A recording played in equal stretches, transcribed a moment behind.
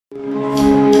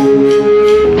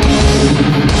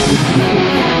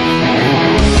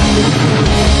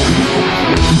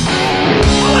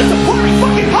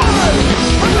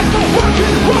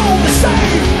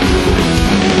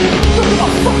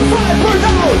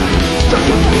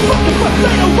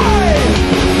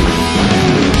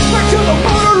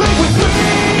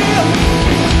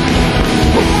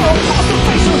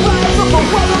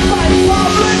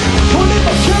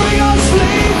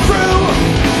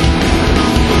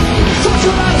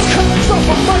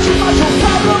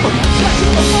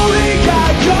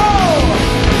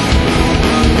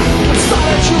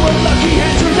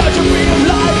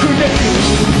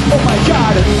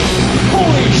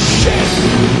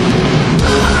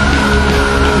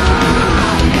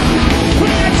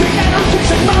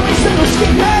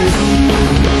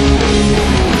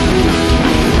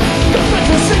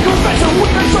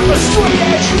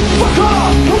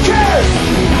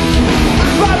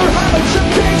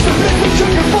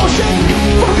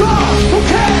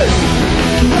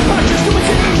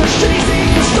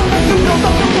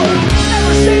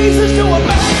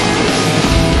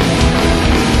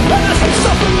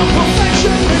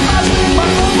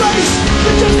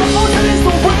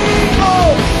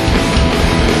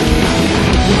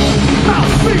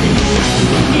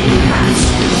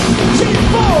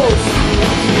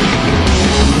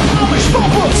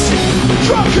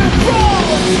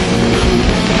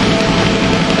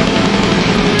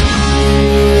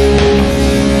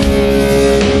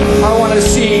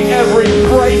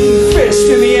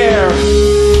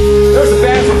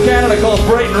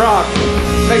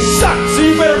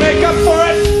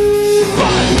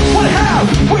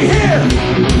here.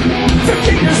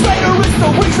 15 years later, it's the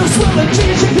wings of swelling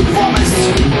change and conformist.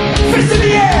 Fist in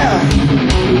the air.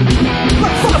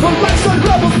 Like 5 of lifestyle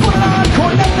rebels putting on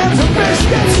corn M&Ms and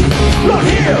biscuits. Lord,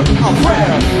 hear our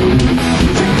prayer.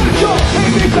 Take control,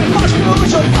 hate me, cut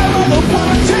marshmallows, or parallel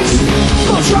politics.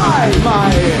 Don't try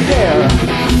my hair.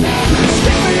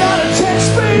 Stick me on a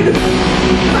 10-speed.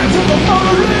 Back to the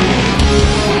motoring.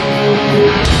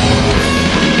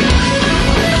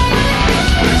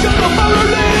 To the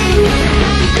motoring.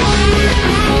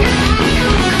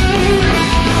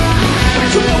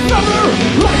 To the cover.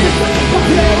 Life is like a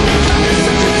puppet. Time is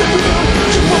such a difficult.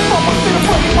 You perform a thing of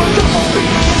what you want to be.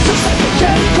 Just like a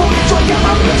cat. Call it joy. Get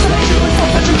my imagination with no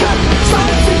that you can.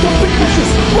 Science is your big bitches.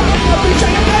 Running up in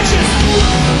giant matches.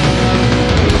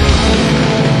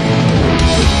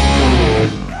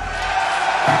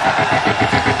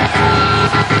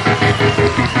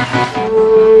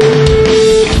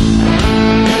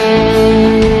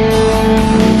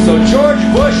 So George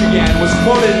Bush again was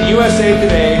quoted in USA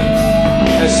Today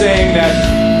as saying that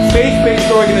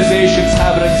faith-based organizations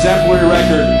have an exemplary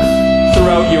record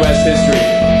throughout U.S. history.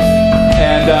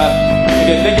 And if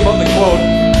you think about the quote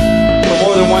for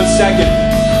more than 1 second,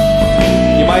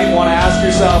 you might want to ask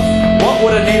yourself, what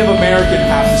would a Native American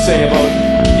have to say about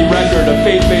the record of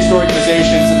faith-based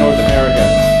organizations in North America?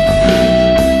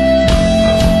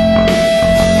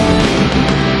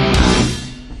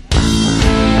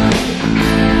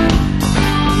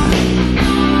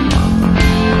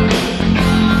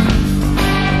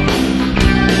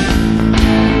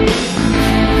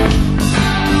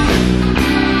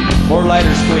 More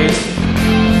lighters, please.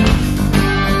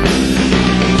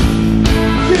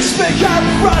 You speak of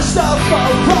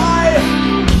Rastafari,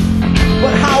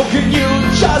 but how can you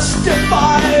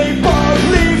justify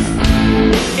belief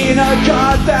in a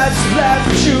God that's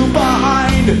left you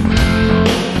behind?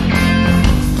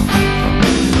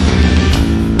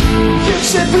 You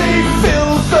simply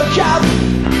fill the gap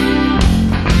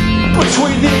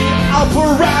between the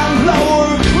upper and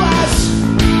lower class,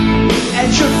 and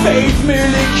your faith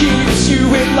merely keeps you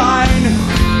in line,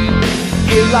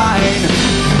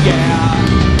 yeah.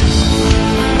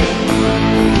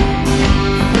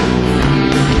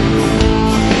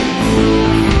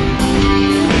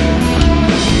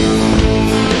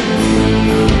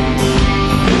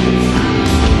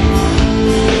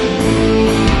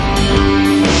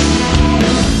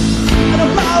 An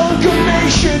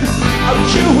amalgamation of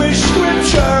Jewish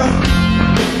scripture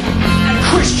and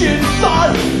Christian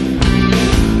thought.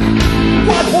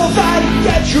 What will that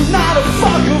get you? Not a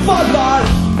fuck of a lot.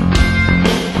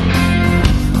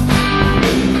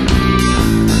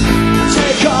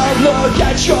 Take a look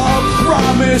at your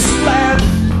promised land.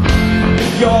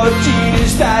 Your deed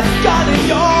is that gun in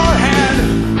your hand.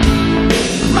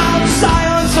 Mount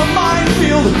Zion's a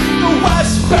minefield, the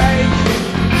West Bank,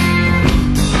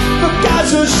 the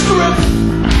Gaza Strip,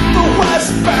 the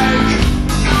West Bank,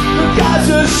 the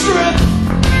Gaza Strip,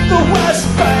 the West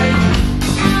Bank.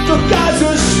 The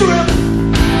Gaza Strip,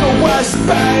 the West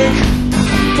Bank,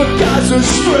 the Gaza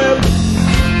Strip.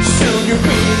 Soon you'll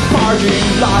be parking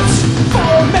lots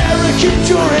for American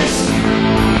tourists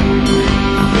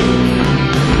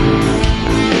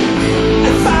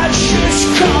and fascist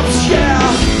cops, yeah.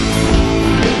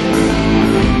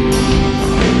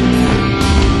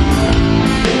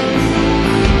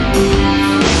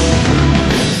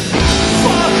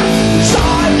 Fuck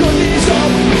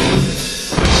Zionism.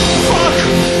 Fuck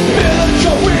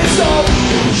militarism.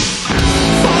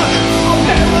 Fuck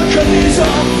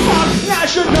Americanism. Fuck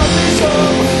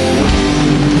nationalism.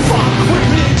 Fuck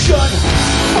religion.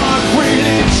 Fuck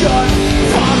religion.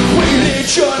 Fuck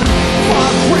religion.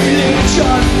 Fuck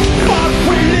religion. Fuck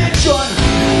religion.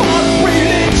 Fuck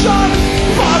religion.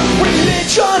 Fuck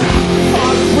religion.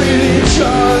 Fuck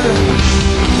religion.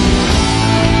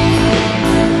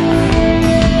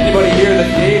 Anybody hear that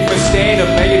Dave Mustaine of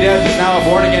Megadeth is now a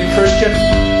born-again Christian?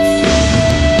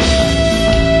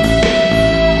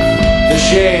 The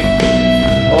shame.